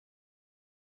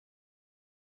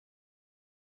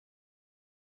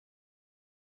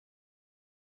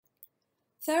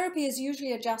Therapy is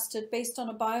usually adjusted based on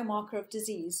a biomarker of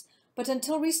disease, but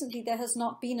until recently there has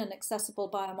not been an accessible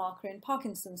biomarker in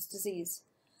Parkinson's disease.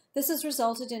 This has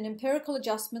resulted in empirical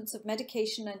adjustments of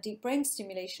medication and deep brain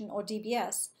stimulation, or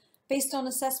DBS, based on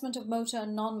assessment of motor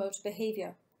and non-motor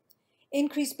behavior.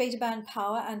 Increased beta band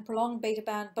power and prolonged beta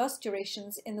band burst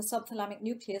durations in the subthalamic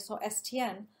nucleus, or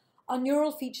STN, are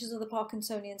neural features of the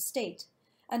Parkinsonian state,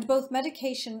 and both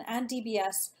medication and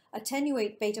DBS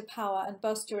attenuate beta power and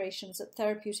burst durations at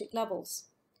therapeutic levels.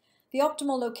 The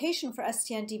optimal location for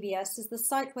STN-DBS is the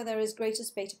site where there is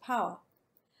greatest beta power.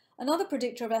 Another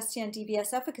predictor of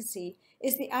STN-DBS efficacy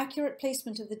is the accurate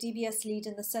placement of the DBS lead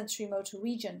in the sensorimotor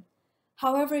region.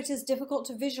 However, it is difficult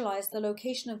to visualize the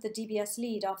location of the DBS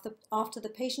lead after the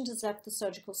patient has left the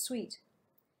surgical suite.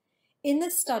 In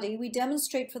this study, we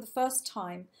demonstrate for the first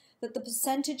time that the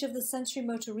percentage of the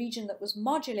sensorimotor region that was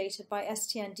modulated by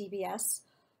STN-DBS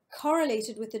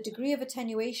correlated with the degree of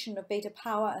attenuation of beta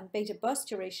power and beta burst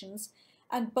durations,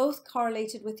 and both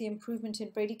correlated with the improvement in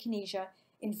bradykinesia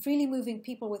in freely moving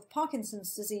people with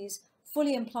Parkinson's disease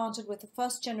fully implanted with the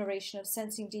first generation of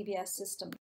sensing DBS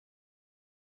system.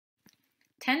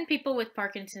 10 people with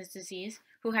Parkinson's disease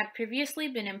who had previously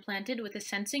been implanted with a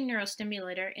sensing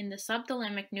neurostimulator in the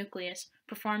subthalamic nucleus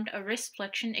performed a wrist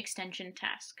flexion extension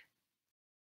task.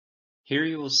 Here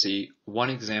you will see one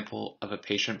example of a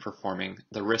patient performing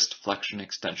the wrist flexion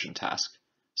extension task,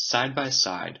 side by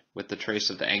side with the trace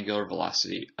of the angular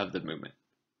velocity of the movement.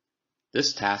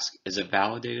 This task is a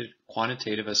validated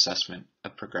quantitative assessment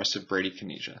of progressive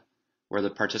bradykinesia, where the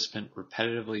participant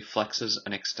repetitively flexes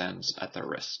and extends at their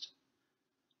wrist.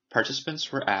 Participants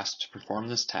were asked to perform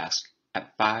this task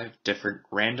at 5 different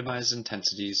randomized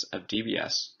intensities of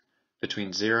DBS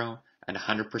between 0 and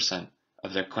 100%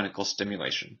 of their clinical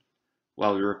stimulation,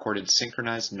 while we recorded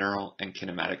synchronized neural and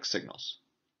kinematic signals.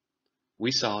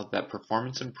 We saw that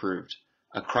performance improved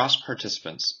across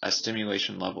participants as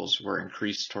stimulation levels were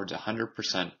increased towards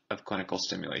 100% of clinical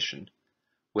stimulation,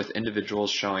 with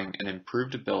individuals showing an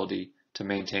improved ability to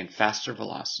maintain faster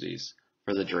velocities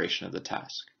for the duration of the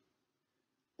task.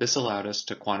 This allowed us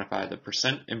to quantify the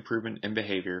percent improvement in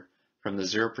behavior from the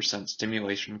 0%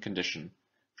 stimulation condition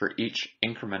for each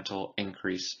incremental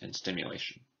increase in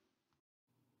stimulation.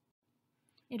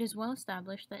 It is well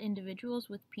established that individuals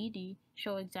with PD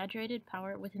show exaggerated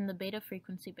power within the beta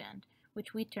frequency band,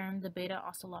 which we term the beta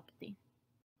oscillopathy.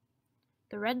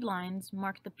 The red lines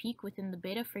mark the peak within the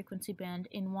beta frequency band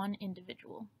in one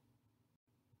individual.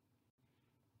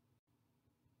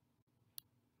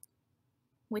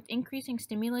 With increasing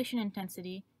stimulation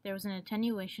intensity, there was an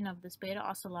attenuation of this beta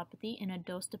oscillopathy in a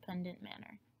dose-dependent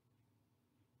manner.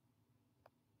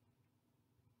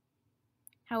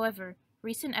 However,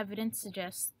 recent evidence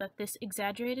suggests that this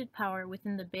exaggerated power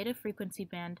within the beta frequency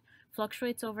band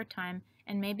fluctuates over time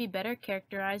and may be better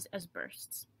characterized as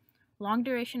bursts.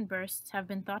 Long-duration bursts have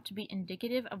been thought to be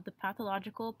indicative of the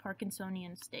pathological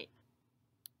Parkinsonian state.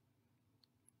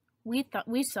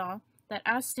 We saw that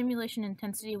as stimulation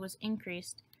intensity was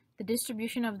increased, the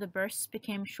distribution of the bursts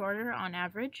became shorter on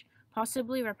average,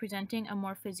 possibly representing a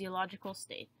more physiological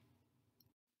state.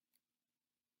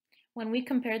 When we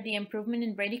compared the improvement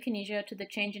in bradykinesia to the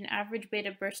change in average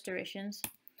beta burst durations,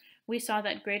 we saw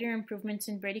that greater improvements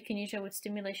in bradykinesia with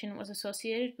stimulation was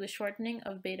associated with shortening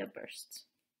of beta bursts.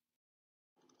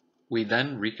 We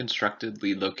then reconstructed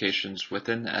lead locations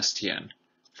within the STN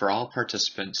for all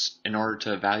participants in order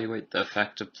to evaluate the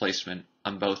effect of placement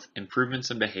on both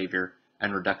improvements in behavior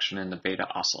and reduction in the beta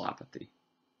oscillopathy.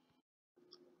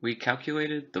 We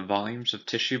calculated the volumes of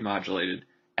tissue modulated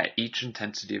at each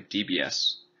intensity of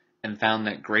DBS and found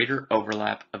that greater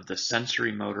overlap of the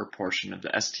sensorimotor portion of the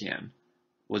STN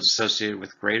was associated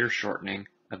with greater shortening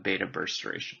of beta burst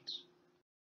durations.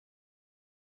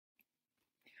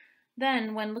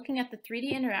 Then, when looking at the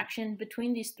 3D interaction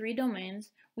between these 3 domains,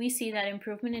 we see that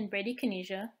improvement in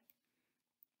bradykinesia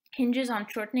hinges on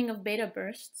shortening of beta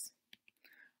bursts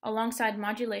alongside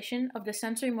modulation of the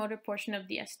sensorimotor portion of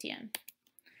the STN.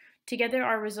 Together,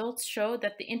 our results show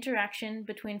that the interaction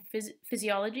between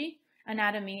physiology,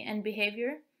 anatomy, and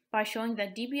behavior by showing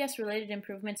that DBS-related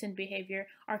improvements in behavior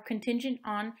are contingent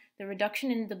on the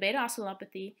reduction in the beta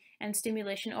oscillopathy and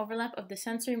stimulation overlap of the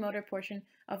sensorimotor portion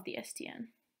of the STN.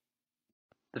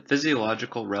 The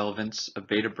physiological relevance of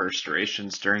beta burst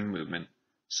durations during movement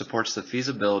supports the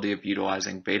feasibility of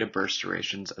utilizing beta burst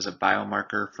durations as a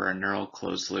biomarker for a neural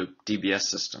closed-loop DBS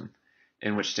system,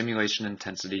 in which stimulation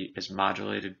intensity is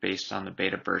modulated based on the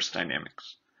beta burst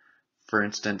dynamics. For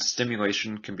instance,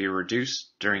 stimulation can be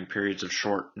reduced during periods of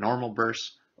short normal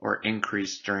bursts or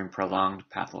increased during prolonged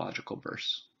pathological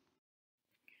bursts.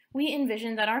 We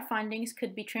envision that our findings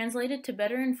could be translated to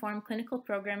better inform clinical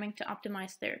programming to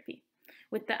optimize therapy.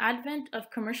 With the advent of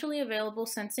commercially available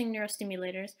sensing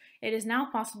neurostimulators, it is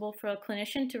now possible for a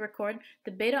clinician to record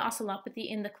the beta oscillopathy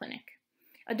in the clinic.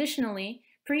 Additionally,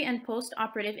 pre- and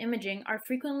post-operative imaging are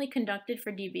frequently conducted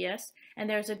for DBS, and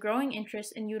there is a growing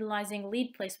interest in utilizing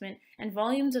lead placement and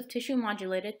volumes of tissue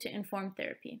modulated to inform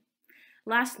therapy.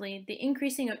 Lastly, the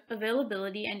increasing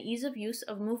availability and ease of use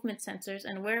of movement sensors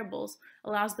and wearables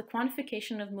allows the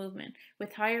quantification of movement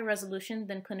with higher resolution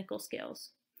than clinical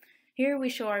scales. Here we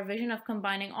show our vision of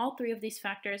combining all three of these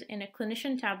factors in a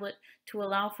clinician tablet to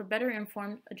allow for better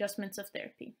informed adjustments of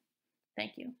therapy.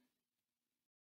 Thank you.